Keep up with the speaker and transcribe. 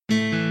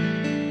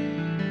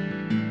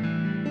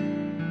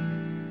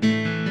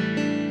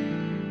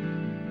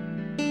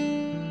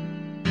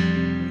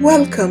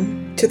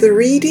Welcome to the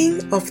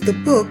reading of the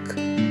book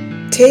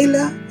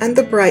Taylor and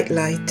the Bright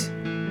Light,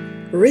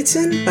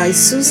 written by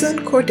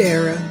Susan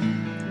Cordera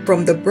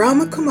from the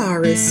Brahma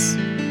Kumaris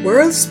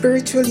World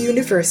Spiritual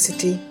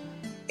University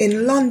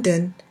in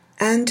London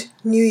and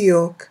New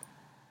York.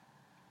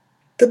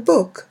 The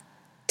book,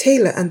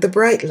 Taylor and the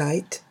Bright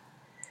Light,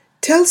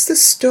 tells the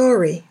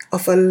story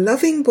of a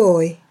loving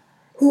boy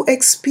who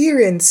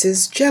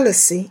experiences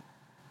jealousy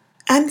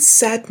and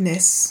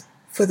sadness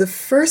for the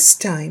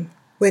first time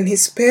when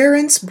his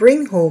parents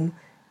bring home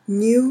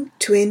new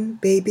twin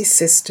baby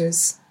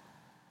sisters.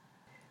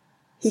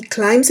 He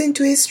climbs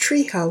into his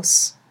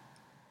treehouse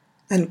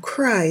and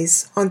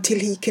cries until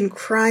he can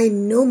cry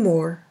no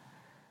more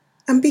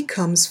and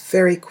becomes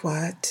very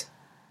quiet.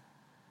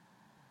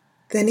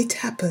 Then it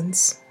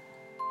happens.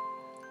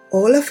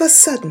 All of a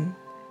sudden,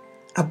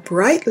 a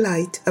bright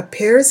light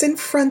appears in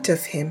front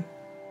of him.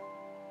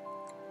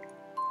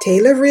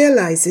 Taylor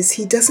realizes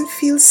he doesn't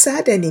feel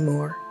sad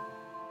anymore.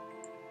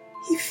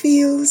 He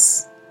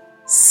feels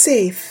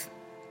safe,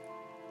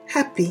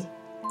 happy,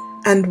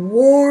 and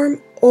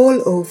warm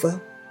all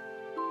over.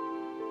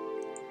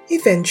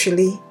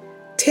 Eventually,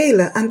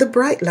 Taylor and the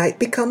bright light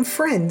become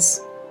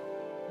friends.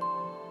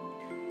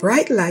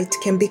 Bright light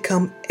can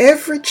become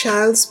every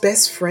child's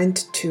best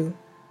friend too.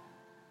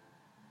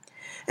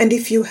 And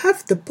if you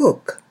have the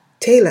book,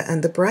 Taylor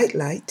and the Bright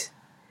Light,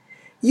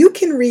 you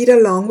can read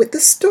along with the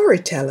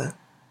storyteller.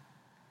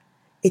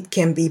 It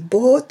can be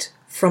bought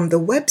from the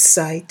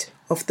website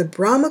of the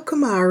Brahma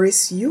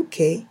Kumaris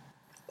UK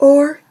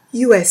or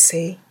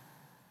USA.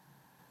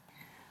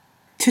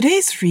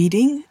 Today's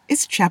reading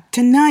is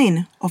chapter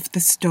 9 of the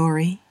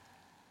story.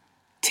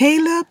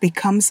 Taylor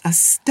becomes a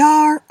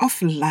star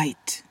of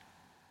light.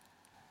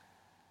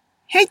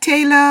 Hey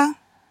Taylor,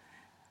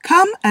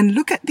 come and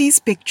look at these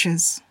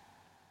pictures.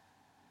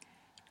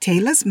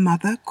 Taylor's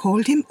mother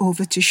called him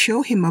over to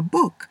show him a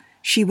book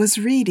she was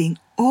reading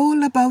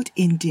all about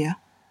India.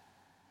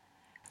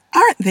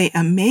 Aren't they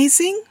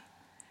amazing?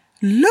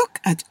 Look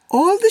at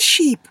all the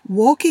sheep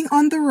walking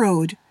on the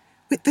road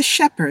with the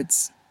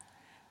shepherds.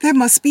 There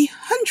must be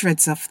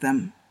hundreds of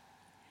them.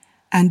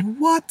 And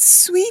what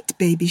sweet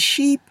baby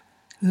sheep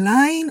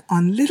lying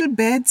on little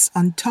beds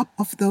on top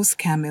of those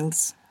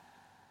camels.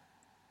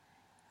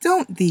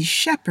 Don't these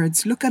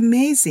shepherds look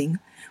amazing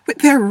with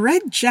their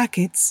red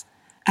jackets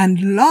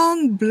and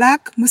long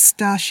black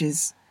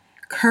moustaches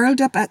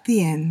curled up at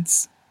the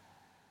ends?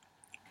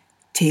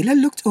 Taylor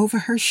looked over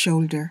her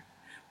shoulder.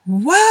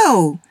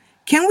 Wow!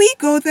 Can we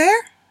go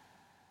there?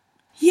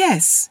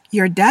 Yes,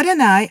 your dad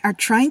and I are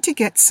trying to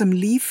get some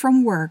leave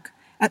from work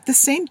at the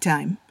same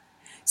time,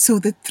 so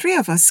the three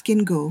of us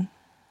can go.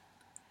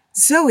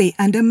 Zoe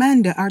and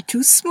Amanda are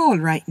too small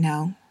right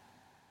now,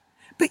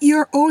 but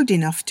you're old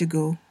enough to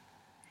go.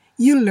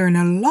 You'll learn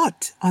a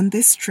lot on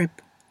this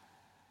trip.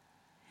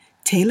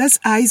 Taylor's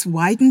eyes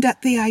widened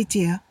at the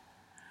idea.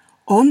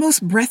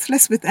 Almost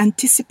breathless with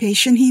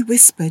anticipation, he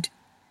whispered,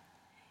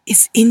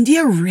 "Is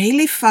India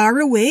really far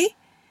away?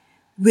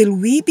 Will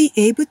we be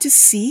able to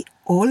see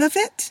all of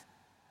it?"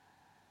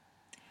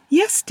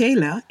 "Yes,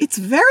 Taylor, it's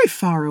very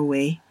far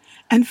away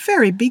and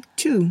very big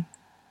too.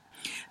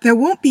 There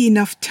won't be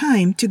enough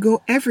time to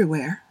go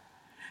everywhere,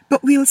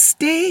 but we'll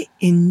stay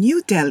in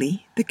New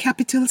Delhi, the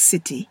capital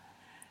city,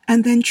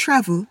 and then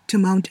travel to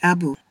Mount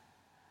Abu."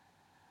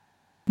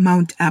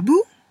 "Mount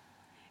Abu?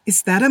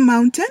 Is that a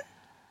mountain?"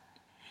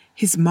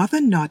 His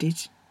mother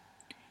nodded.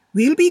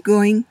 "We'll be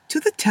going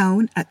to the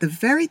town at the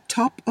very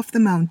top of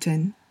the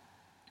mountain.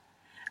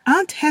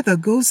 Aunt Heather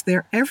goes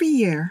there every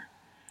year,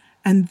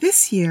 and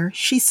this year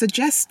she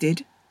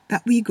suggested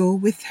that we go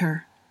with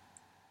her.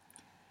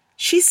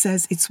 She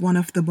says it's one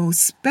of the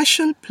most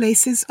special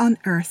places on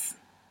earth."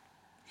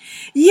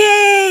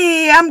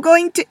 "Yay! I'm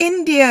going to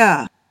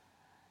India!"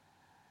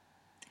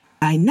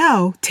 By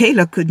now,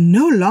 Taylor could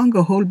no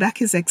longer hold back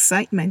his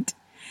excitement,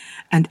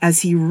 and as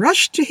he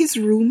rushed to his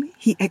room,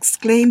 he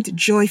exclaimed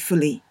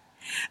joyfully,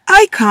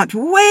 "I can't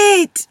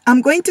wait!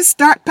 I'm going to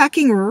start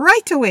packing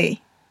right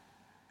away."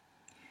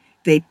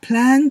 They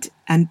planned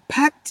and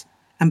packed,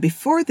 and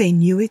before they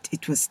knew it,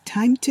 it was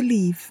time to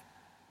leave.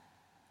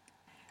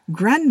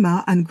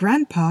 Grandma and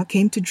Grandpa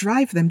came to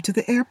drive them to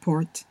the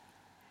airport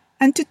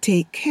and to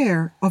take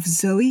care of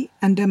Zoe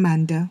and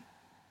Amanda.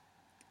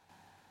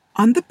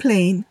 On the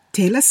plane,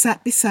 Taylor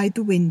sat beside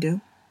the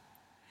window.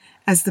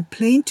 As the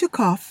plane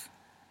took off,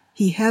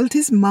 he held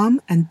his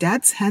mom and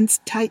dad's hands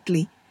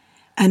tightly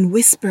and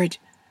whispered,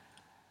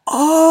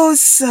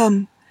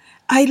 "Awesome!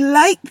 I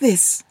like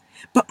this,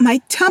 but my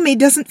tummy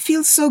doesn't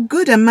feel so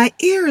good and my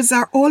ears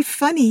are all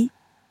funny."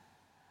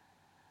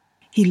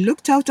 He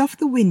looked out of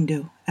the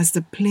window as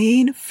the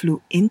plane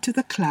flew into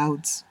the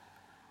clouds.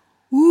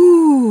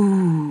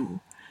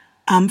 "Ooh,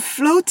 I'm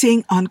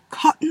floating on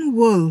cotton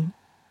wool."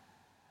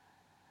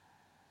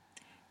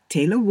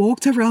 Taylor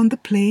walked around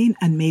the plane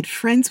and made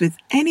friends with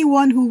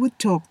anyone who would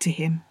talk to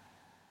him.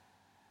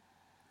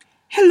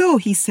 "Hello,"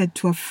 he said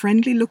to a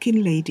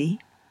friendly-looking lady.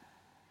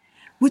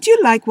 "Would you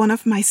like one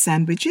of my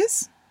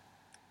sandwiches?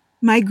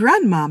 My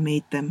grandma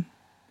made them.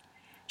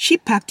 She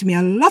packed me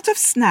a lot of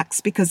snacks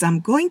because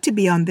I'm going to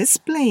be on this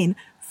plane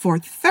for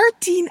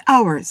 13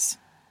 hours.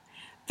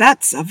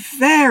 That's a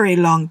very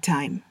long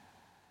time.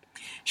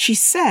 She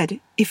said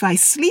if I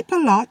sleep a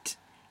lot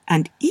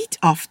and eat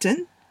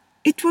often,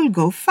 it will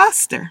go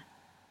faster.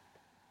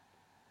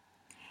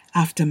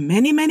 After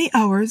many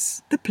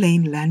hours, the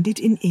plane landed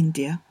in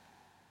India.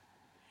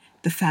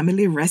 The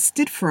family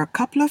rested for a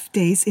couple of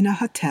days in a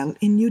hotel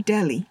in New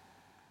Delhi,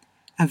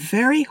 a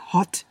very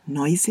hot,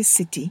 noisy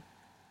city.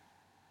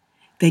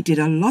 They did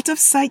a lot of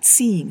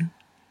sightseeing,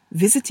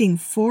 visiting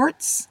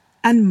forts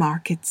and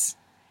markets,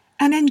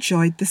 and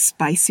enjoyed the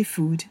spicy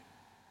food.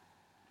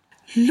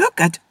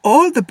 Look at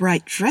all the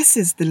bright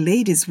dresses the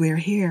ladies wear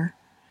here,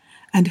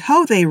 and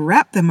how they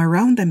wrap them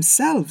around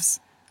themselves,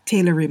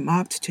 Taylor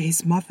remarked to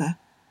his mother.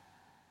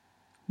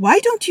 Why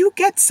don't you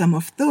get some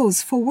of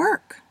those for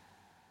work?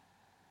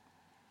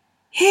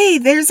 Hey,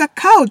 there's a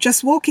cow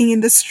just walking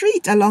in the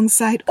street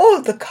alongside all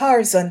the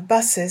cars and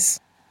buses.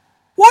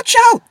 Watch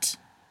out!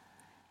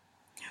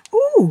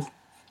 Ooh,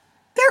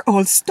 they're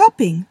all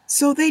stopping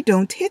so they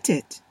don't hit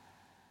it.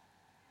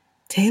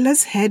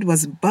 Taylor's head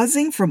was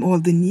buzzing from all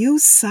the new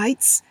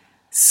sights,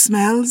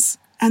 smells,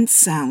 and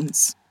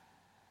sounds.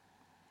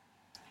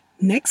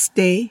 Next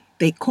day,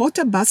 they caught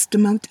a bus to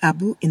Mount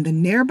Abu in the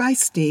nearby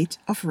state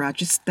of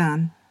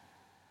Rajasthan.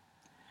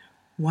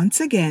 Once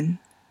again,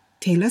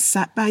 Taylor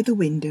sat by the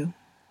window.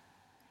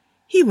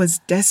 He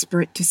was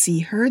desperate to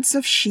see herds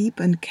of sheep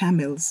and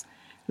camels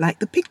like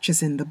the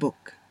pictures in the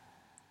book.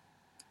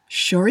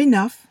 Sure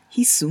enough,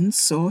 he soon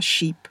saw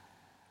sheep.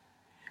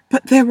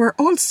 But there were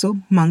also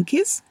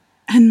monkeys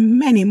and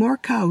many more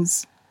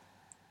cows.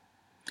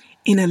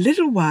 In a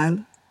little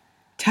while,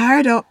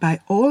 tired out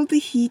by all the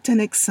heat and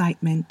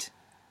excitement,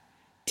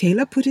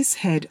 Taylor put his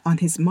head on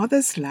his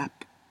mother's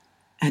lap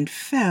and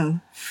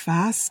fell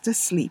fast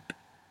asleep.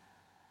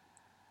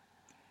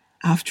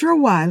 After a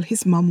while,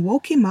 his mom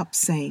woke him up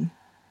saying,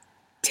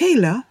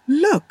 Taylor,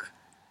 look,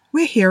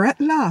 we're here at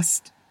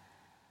last.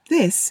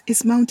 This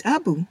is Mount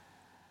Abu.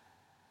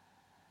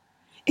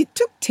 It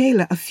took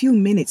Taylor a few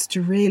minutes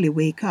to really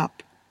wake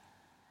up.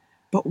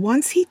 But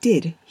once he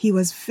did, he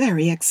was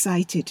very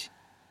excited.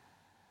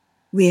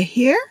 We're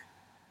here?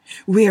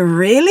 We're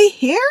really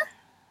here?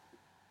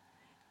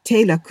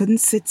 Taylor couldn't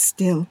sit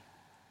still.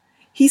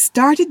 He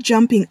started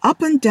jumping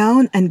up and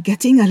down and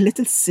getting a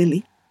little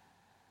silly.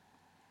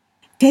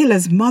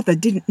 Taylor's mother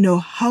didn't know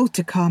how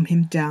to calm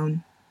him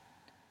down.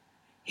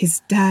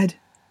 His dad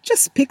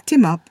just picked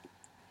him up,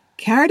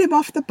 carried him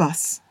off the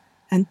bus,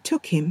 and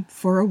took him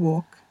for a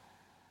walk.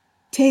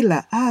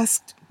 Taylor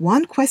asked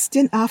one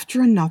question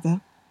after another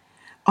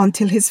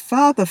until his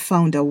father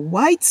found a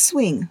wide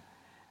swing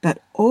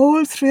that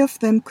all three of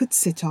them could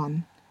sit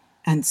on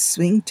and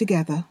swing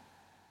together.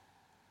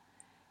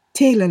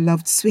 Taylor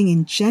loved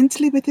swinging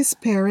gently with his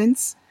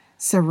parents,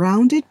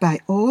 surrounded by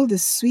all the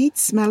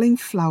sweet-smelling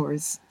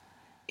flowers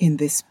in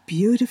this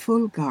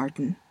beautiful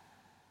garden.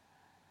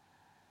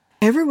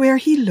 Everywhere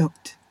he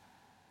looked,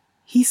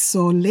 he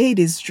saw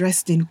ladies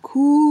dressed in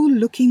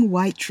cool-looking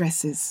white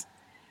dresses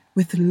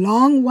with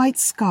long white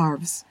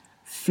scarves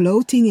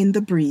floating in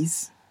the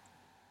breeze.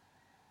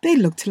 They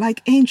looked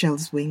like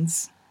angels'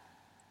 wings.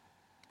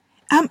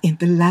 I'm in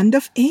the land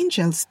of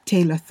angels,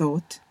 Taylor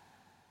thought.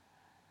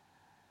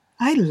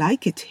 I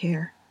like it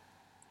here.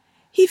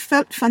 He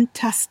felt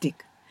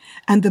fantastic,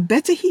 and the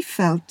better he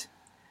felt,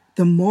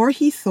 the more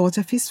he thought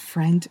of his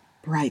friend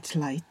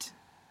Brightlight.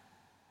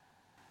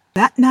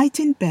 That night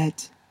in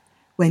bed,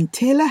 when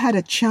Taylor had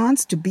a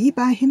chance to be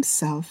by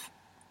himself,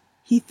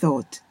 he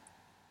thought,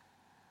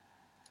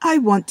 I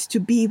want to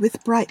be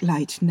with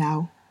Brightlight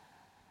now.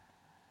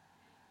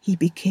 He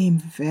became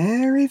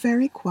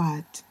very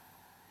quiet,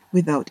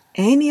 without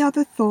any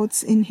other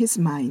thoughts in his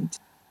mind.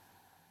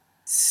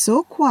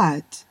 So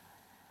quiet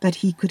that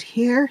he could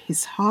hear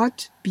his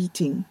heart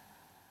beating.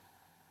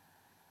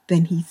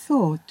 Then he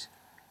thought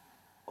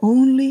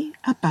only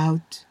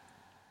about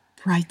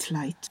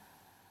Brightlight.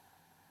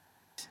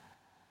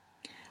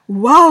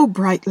 Wow,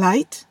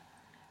 Brightlight,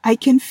 I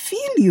can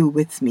feel you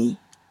with me.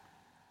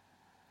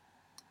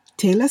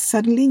 Taylor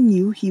suddenly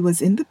knew he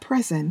was in the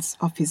presence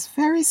of his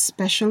very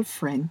special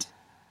friend.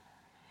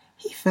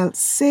 He felt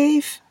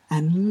safe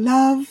and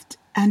loved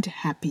and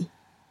happy.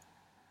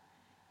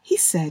 He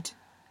said,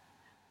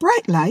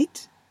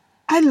 Brightlight,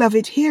 I love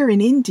it here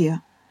in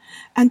India,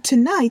 and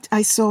tonight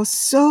I saw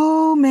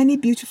so many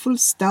beautiful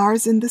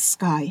stars in the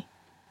sky.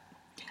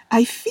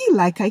 I feel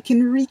like I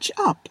can reach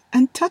up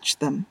and touch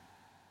them.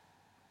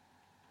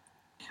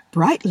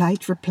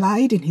 Brightlight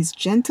replied in his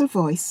gentle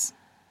voice,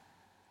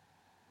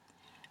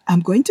 I'm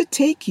going to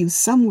take you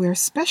somewhere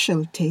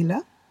special,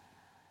 Taylor.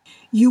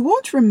 You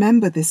won't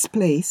remember this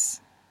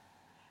place,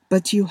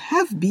 but you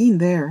have been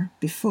there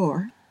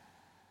before.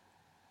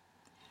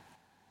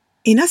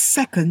 In a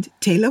second,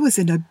 Taylor was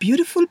in a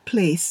beautiful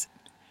place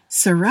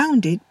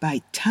surrounded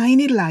by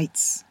tiny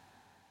lights.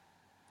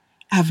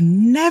 I've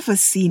never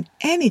seen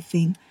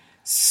anything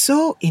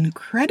so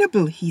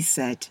incredible, he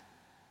said.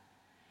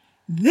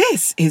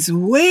 This is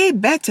way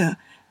better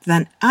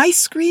than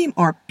ice cream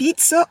or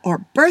pizza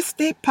or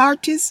birthday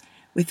parties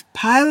with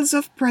piles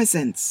of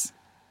presents.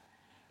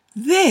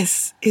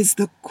 This is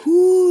the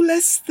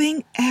coolest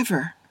thing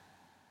ever.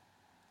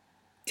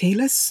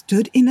 Taylor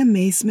stood in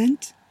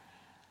amazement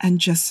and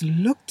just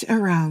looked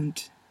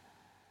around.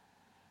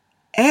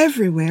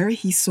 Everywhere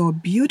he saw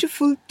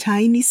beautiful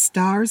tiny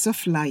stars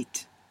of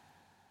light.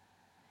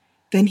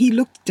 Then he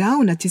looked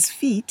down at his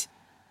feet,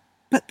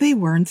 but they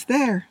weren't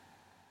there.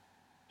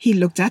 He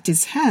looked at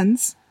his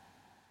hands,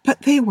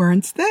 but they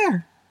weren't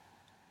there.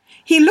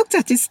 He looked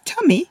at his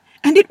tummy,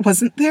 and it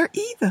wasn't there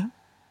either.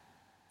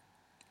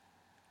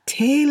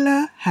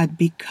 Taylor had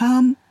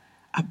become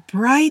a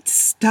bright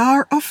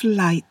star of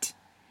light,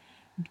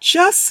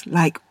 just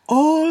like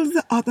all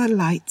the other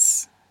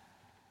lights.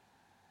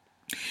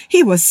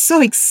 He was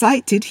so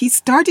excited he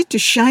started to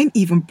shine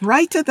even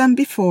brighter than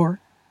before.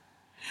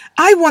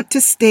 I want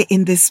to stay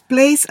in this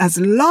place as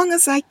long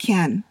as I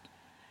can.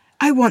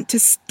 I want to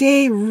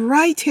stay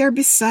right here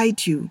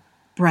beside you,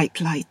 bright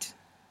light.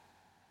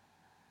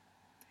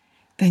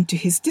 Then to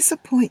his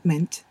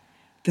disappointment,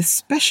 the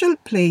special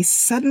place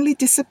suddenly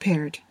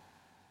disappeared.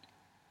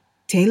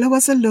 Taylor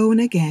was alone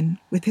again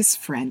with his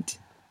friend.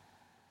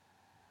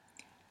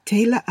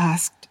 Taylor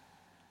asked,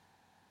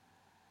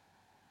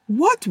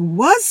 "What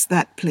was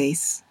that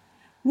place?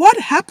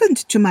 What happened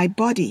to my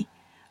body?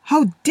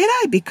 How did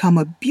I become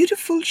a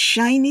beautiful,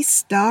 shiny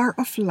star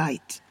of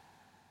light?"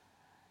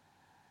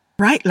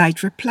 Bright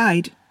Light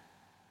replied,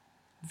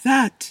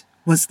 "That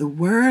was the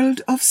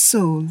world of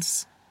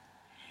souls.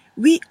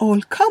 We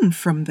all come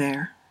from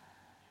there,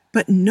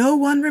 but no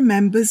one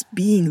remembers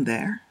being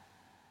there.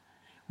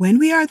 When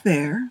we are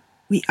there,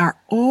 we are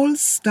all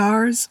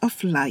stars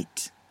of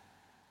light,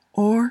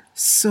 or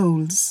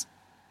souls.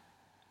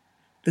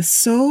 The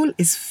soul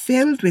is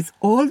filled with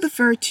all the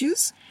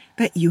virtues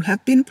that you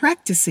have been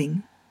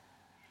practicing: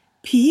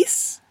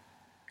 peace,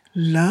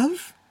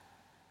 love,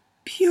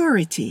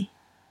 purity,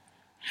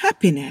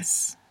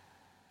 happiness,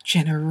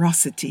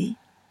 generosity,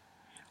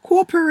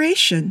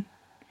 cooperation,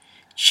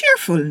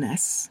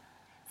 cheerfulness,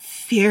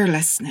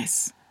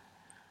 fearlessness,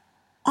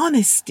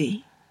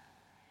 honesty,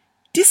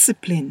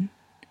 discipline,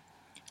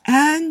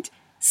 and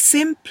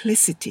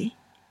simplicity.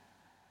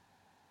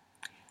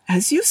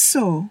 As you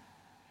saw,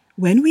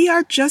 when we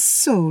are just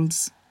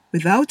souls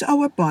without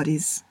our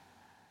bodies,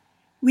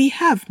 we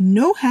have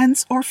no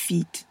hands or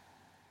feet,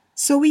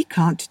 so we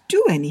can't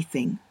do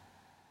anything.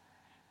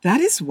 That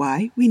is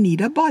why we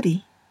need a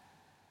body.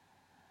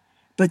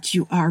 But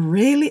you are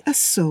really a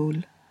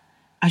soul,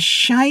 a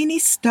shiny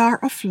star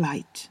of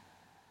light.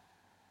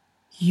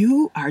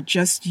 You are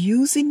just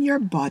using your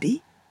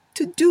body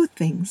to do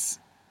things."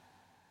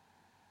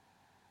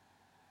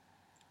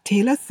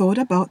 Taylor thought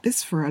about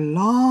this for a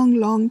long,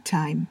 long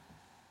time.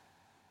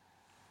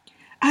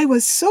 I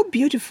was so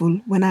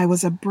beautiful when I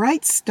was a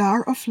bright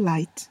star of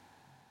light.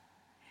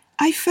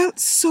 I felt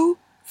so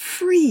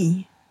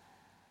free.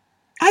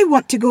 I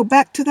want to go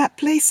back to that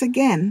place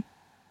again.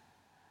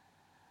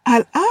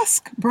 I'll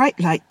ask Bright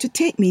Light to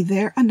take me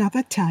there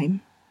another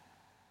time.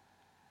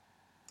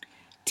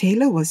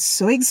 Taylor was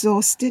so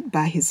exhausted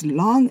by his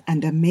long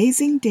and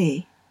amazing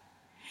day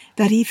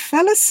that he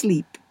fell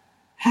asleep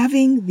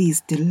having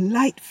these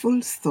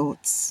delightful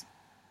thoughts.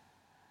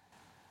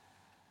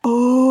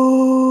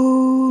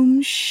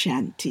 Om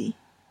Shanti,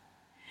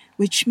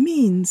 which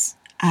means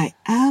I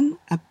am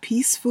a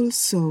peaceful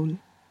soul,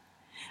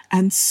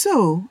 and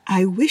so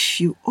I wish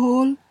you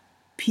all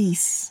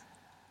peace.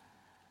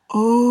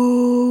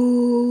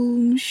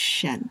 Om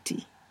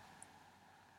Shanti.